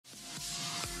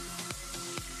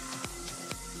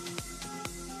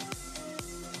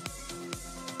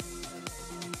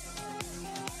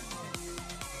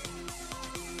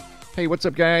Hey, what's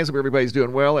up, guys? Hope everybody's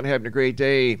doing well and having a great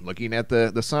day. Looking at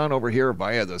the sun over here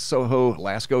via the Soho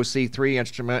LASCO C3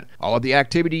 instrument. All of the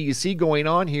activity you see going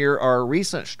on here are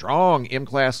recent strong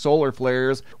M-class solar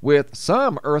flares with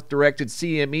some Earth-directed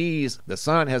CMEs. The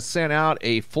sun has sent out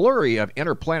a flurry of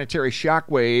interplanetary shock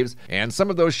waves, and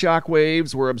some of those shock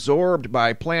waves were absorbed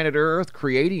by planet Earth,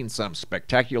 creating some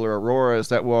spectacular auroras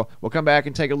that we'll come back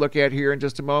and take a look at here in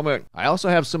just a moment. I also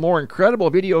have some more incredible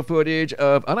video footage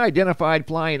of unidentified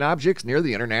flying objects near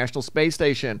the International Space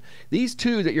Station. These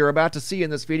two that you're about to see in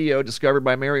this video, discovered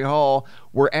by Mary Hall,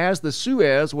 were as the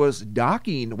Suez was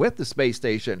docking with the space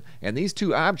station, and these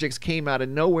two objects came out of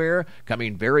nowhere,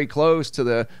 coming very close to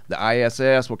the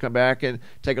ISS. We'll come back and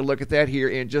take a look at that here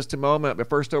in just a moment, but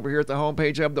first, over here at the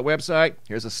homepage of the website,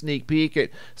 here's a sneak peek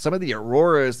at some of the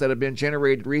auroras that have been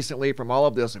generated recently from all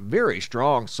of this very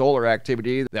strong solar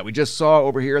activity that we just saw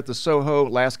over here at the Soho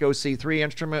LASCO C3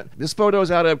 instrument. This photo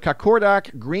is out of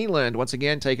Qaqortoq, Greenland, once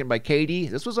again taken by Katie.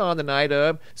 This was on the night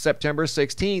of September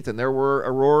 16th, and there were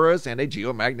auroras and a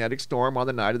geomagnetic storm on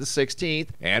the night of the 16th.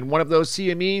 And one of those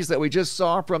CMEs that we just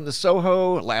saw from the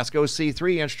Soho LASCO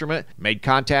C3 instrument made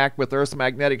contact with Earth's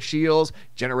magnetic shields,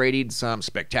 generating some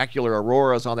spectacular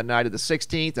auroras on the night of the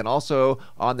 16th and also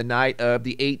on the night of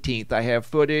the 18th. I have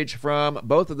footage from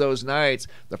both of those nights.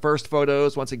 The first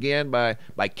photos, once again, by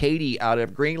Katie out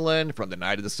of Greenland from the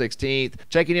night of the 16th.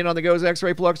 Checking in on the GOES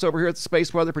X-ray flux over here at the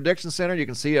Space Weather Prediction Center, you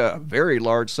can see a very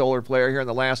large solar flare here in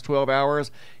the last 12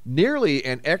 hours. Nearly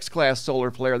an X-class solar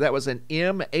flare. That was an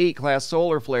M8 class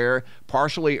solar flare,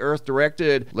 partially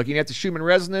Earth-directed. Looking at the Schumann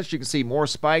resonance, you can see more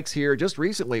spikes here just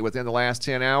recently within the last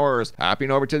 10 hours.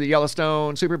 Hopping over to the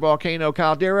Yellowstone supervolcano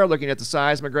caldera, looking at the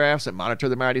seismographs that monitor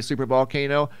the mighty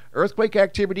supervolcano. Earthquake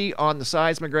activity on the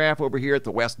seismograph over here at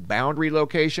the west boundary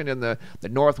location in the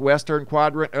northwestern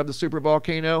quadrant of the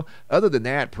supervolcano. Other than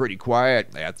that, pretty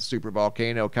quiet at the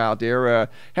supervolcano caldera.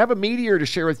 Have a meteor to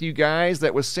share with you guys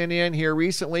that was sent in here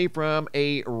recently from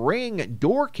a ring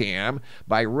door cam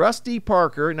by Rusty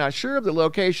Parker. Not sure of the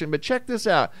location, but check this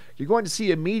out. You're going to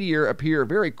see a meteor appear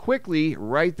very quickly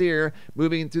right there,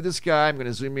 moving through the sky. I'm going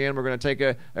to zoom in. We're going to take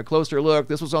a closer look.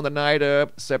 This was on the night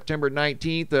of September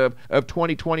 19th of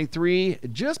 2023,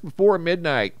 just before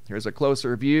midnight. Here's a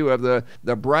closer view of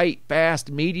the bright,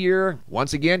 fast meteor.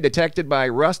 Once again, detected by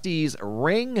Rusty's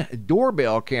ring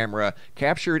doorbell camera,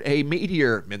 captured a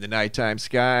meteor in the nighttime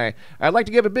sky. I'd like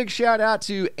to give a big shout out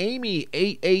to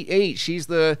Amy888. She's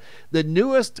the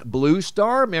newest Blue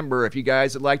Star member. If you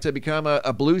guys would like to become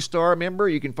a Blue Star member,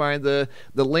 you can find the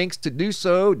links to do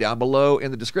so down below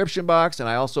in the description box, and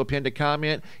I also pinned a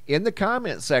comment in the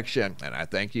comment section, and I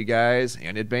thank you guys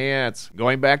in advance.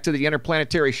 Going back to the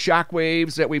interplanetary shock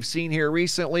waves that we've seen here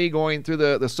recently going through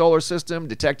the solar system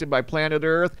detected by planet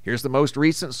Earth. Here's the most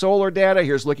recent solar data.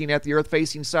 Here's looking at the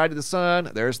Earth-facing side of the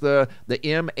sun. There's the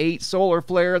M8 solar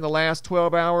flare in the last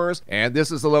 12 hours, and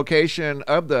this is the location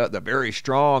of the very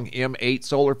strong M8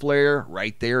 solar flare.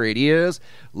 Right there it is.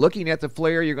 Looking at the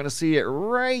flare, you're going to see it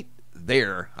right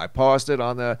there. I paused it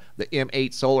on the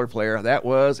M8 solar flare. That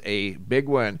was a big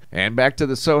one. And back to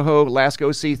the Soho LASCO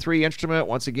C3 instrument.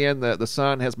 Once again, the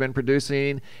sun has been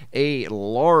producing a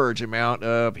large amount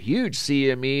of huge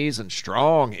CMEs and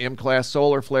strong M-class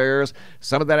solar flares.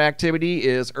 Some of that activity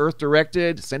is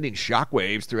Earth-directed, sending shock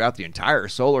waves throughout the entire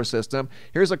solar system.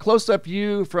 Here's a close-up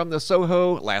view from the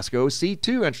Soho LASCO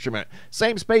C2 instrument.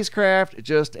 Same spacecraft,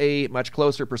 just a much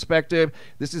closer perspective.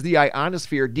 This is the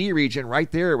ionosphere D region right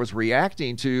there. It was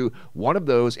reacting to one of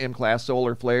those M-class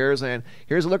solar flares. And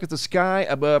here's a look at the sky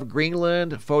above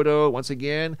Greenland. Photo, once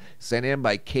again, sent in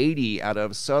by Katie out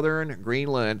of southern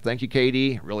Greenland. Thank you,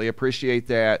 Katie. Really appreciate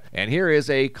that. And here is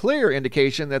a clear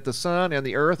indication that the sun and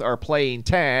the Earth are playing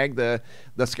tag. The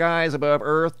skies above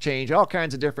Earth change all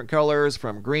kinds of different colors,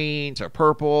 from green to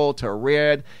purple to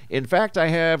red. In fact, I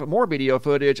have more video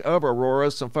footage of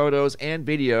auroras, some photos and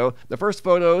video. The first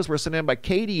photos were sent in by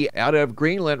Katie out of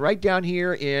Greenland, right down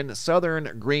here in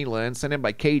southern Greenland, sent in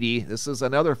by Katie. This is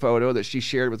another photo that she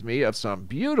shared with me of some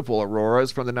beautiful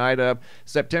auroras from the night of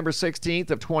September 16th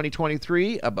of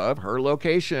 2023 above her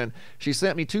location. She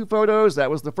sent me two photos. That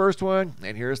was the first one,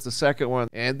 and here's the second one.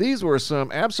 And these were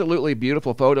some absolutely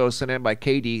beautiful photos sent in by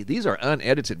Katie. These are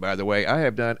unedited, by the way. I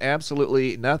have done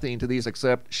absolutely nothing to these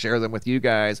except share them with you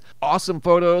guys. Awesome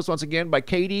photos, once again, by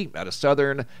Katie out of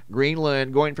southern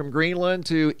Greenland, going from Greenland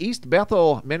to East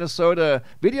Bethel, Minnesota.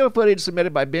 Video footage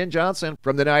submitted by Ben Johnson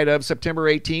from the night of September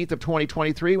 18th of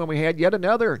 2023 when we had yet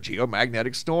another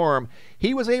geomagnetic storm.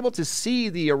 He was able to see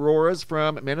the auroras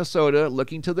from Minnesota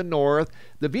looking to the north.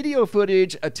 The video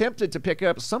footage attempted to pick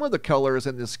up some of the colors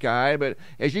in the sky, but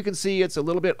as you can see, it's a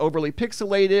little bit overly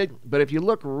pixelated. But if if you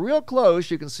look real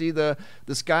close, you can see the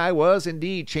sky was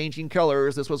indeed changing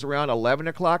colors. This was around 11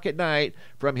 o'clock at night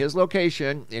from his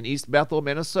location in East Bethel,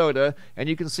 Minnesota, and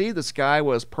you can see the sky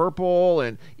was purple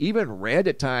and even red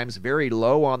at times, very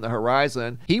low on the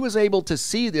horizon. He was able to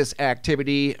see this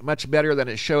activity much better than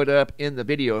it showed up in the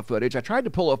video footage. I tried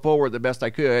to pull it forward the best I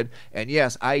could, and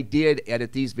yes, I did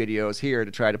edit these videos here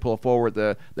to try to pull forward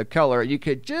the color. You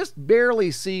could just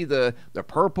barely see the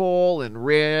purple and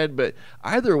red, but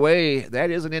either way,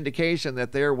 that is an indication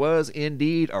that there was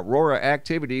indeed aurora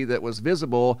activity that was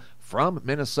visible from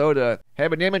Minnesota.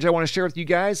 Have an image I want to share with you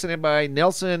guys, sent in by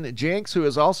Nelson Jenks, who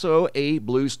is also a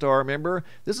Blue Star member.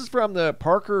 This is from the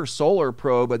Parker Solar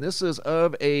Probe, and this is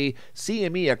of a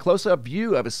CME, a close-up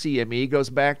view of a CME. Goes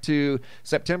back to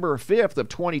September 5th of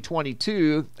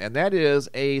 2022, and that is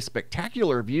a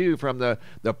spectacular view from the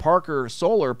Parker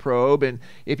Solar Probe. And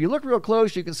if you look real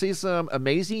close, you can see some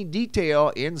amazing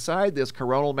detail inside this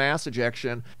coronal mass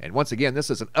ejection. And once again, this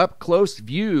is an up-close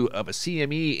view of a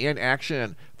CME in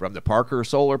action from the Parker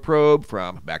Solar Probe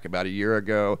from back about a year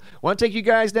ago. I want to take you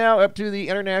guys now up to the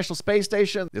International Space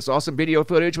Station. This awesome video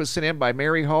footage was sent in by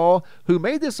Mary Hall, who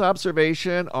made this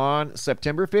observation on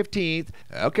September 15th.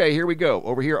 Okay, here we go.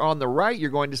 Over here on the right, you're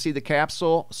going to see the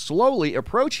capsule slowly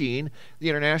approaching the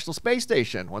International Space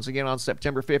Station. Once again, on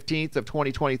September 15th of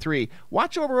 2023.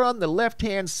 Watch over on the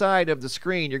left-hand side of the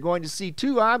screen. You're going to see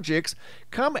two objects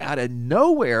come out of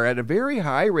nowhere at a very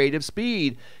high rate of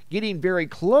speed, getting very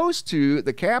close to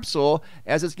the capsule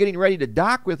as it's getting ready to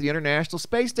dock with the International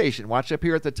Space Station. Watch up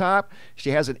here at the top.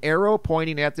 She has an arrow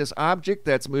pointing at this object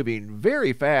that's moving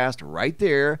very fast right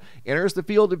there, enters the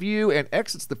field of view and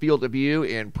exits the field of view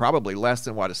in probably less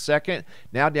than, a second.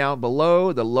 Now down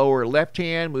below, the lower left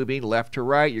hand, moving left to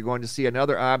right, you're going to see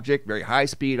another object, very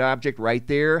high-speed object right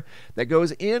there, that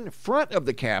goes in front of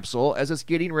the capsule as it's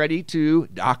getting ready to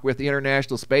dock with the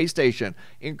International Space Station.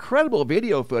 Incredible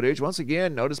video footage. Once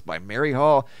again, notice by Mary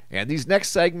Hall. And these next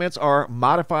segments are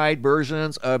modified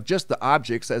versions of just the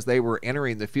objects as they were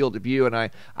entering the field of view, and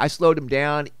I slowed them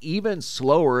down even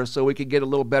slower so we could get a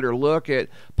little better look at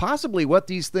possibly what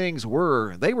these things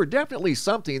were. They were definitely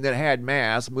something that had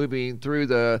mass moving through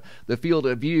the field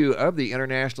of view of the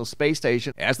International Space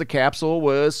Station as the capsule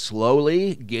was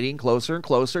slowly getting closer and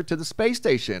closer to the space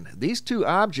station. These two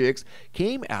objects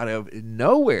came out of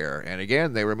nowhere, and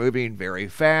again, they were moving very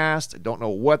fast. Don't know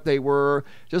what they were.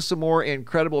 Just some more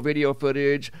incredible video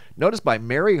footage. Noticed by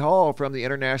Mary Hall from the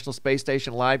International Space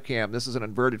Station live cam. This is an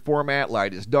inverted format.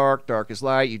 Light is dark, dark is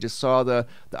light. You just saw the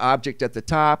object at the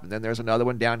top, and then there's another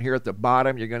one down here at the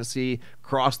bottom. You're going to see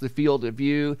across the field of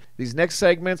view. These next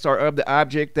segments are of the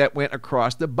object that went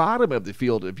across the bottom of the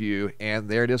field of view, and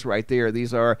there it is right there.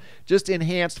 These are just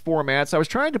enhanced formats. I was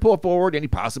trying to pull forward any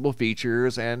possible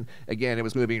features, and again, it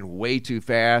was moving way too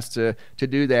fast to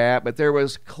do that, but there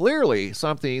was clearly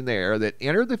something there that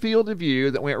entered the field of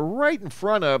view that went right in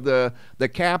front of the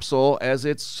capsule as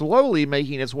it's slowly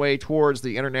making its way towards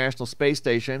the International Space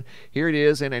Station. Here it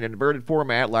is in an inverted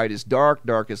format. Light is dark,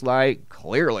 dark is light.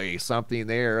 Clearly something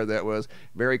there that was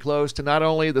very close to not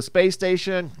only the space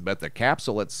station, but the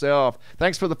capsule itself.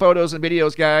 Thanks for the photos and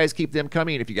videos, guys. Keep them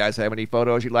coming. If you guys have any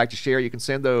photos you'd like to share, you can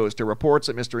send those to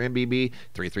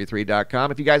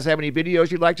reports@mrmbb333.com. If you guys have any videos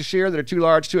you'd like to share that are too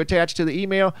large to attach to the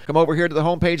email, come over here to the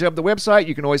homepage of the website.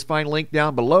 You can always find a link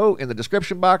down below in the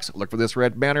description box. Look for this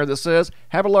red banner that says,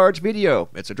 have a large video.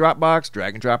 It's a Dropbox.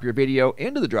 Drag and drop your video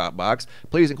into the Dropbox.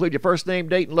 Please include your first name,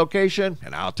 date, and location,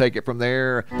 and I'll take it from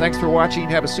there. Thanks for watching.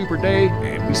 Have a super day,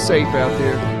 and be safe out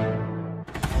there.